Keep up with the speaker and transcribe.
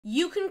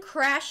You can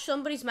crash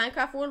somebody's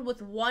Minecraft world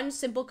with one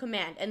simple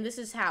command, and this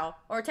is how,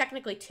 or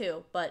technically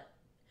two, but...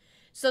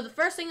 So the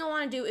first thing I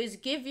want to do is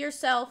give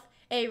yourself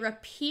a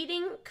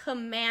repeating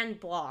command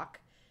block,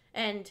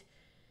 and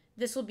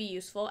this will be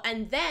useful.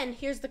 And then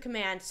here's the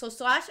command. So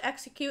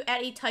 /execute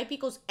at a type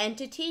equals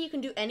entity. You can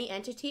do any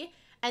entity,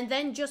 and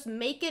then just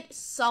make it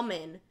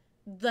summon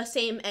the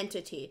same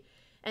entity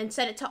and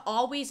set it to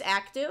always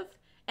active.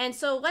 And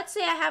so let's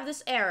say I have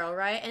this arrow,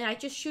 right? And I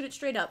just shoot it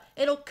straight up.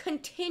 It'll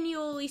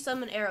continually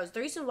summon arrows.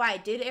 The reason why I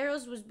did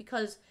arrows was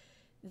because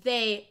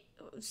they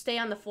stay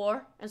on the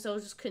floor, and so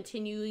it'll just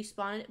continually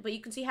spawn it. But you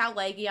can see how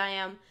laggy I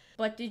am.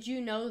 But did you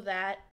know that